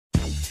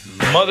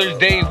Mother's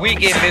Day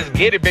weekend, let's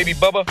get it, baby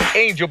Bubba.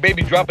 Angel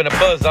Baby dropping a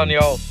buzz on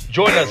y'all.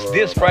 Join us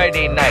this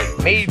Friday night,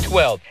 May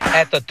 12th,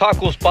 at the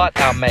Taco Spot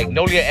on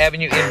Magnolia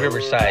Avenue in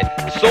Riverside.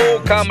 Soul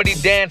Comedy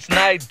Dance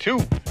Night 2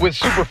 with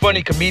super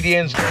funny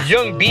comedians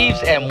Young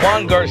Beeves and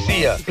Juan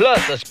Garcia.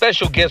 Plus a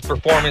special guest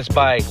performance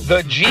by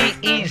the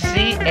GEC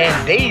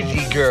and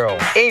Daisy Girl.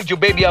 Angel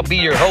Baby, I'll be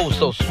your host,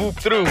 so swoop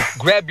through.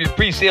 Grab your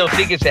pre-sale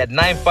tickets at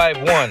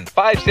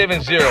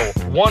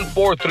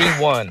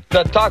 951-570-1431.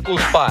 The Taco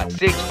Spot,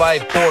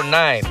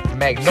 6549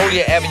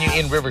 Magnolia Avenue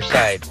in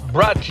Riverside.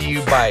 Brought to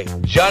you by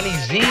Johnny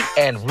Z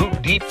and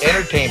Root Deep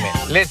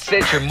Entertainment. Let's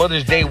set your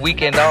Mother's Day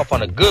weekend off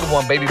on a good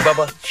one, baby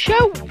Bubba.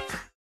 Show!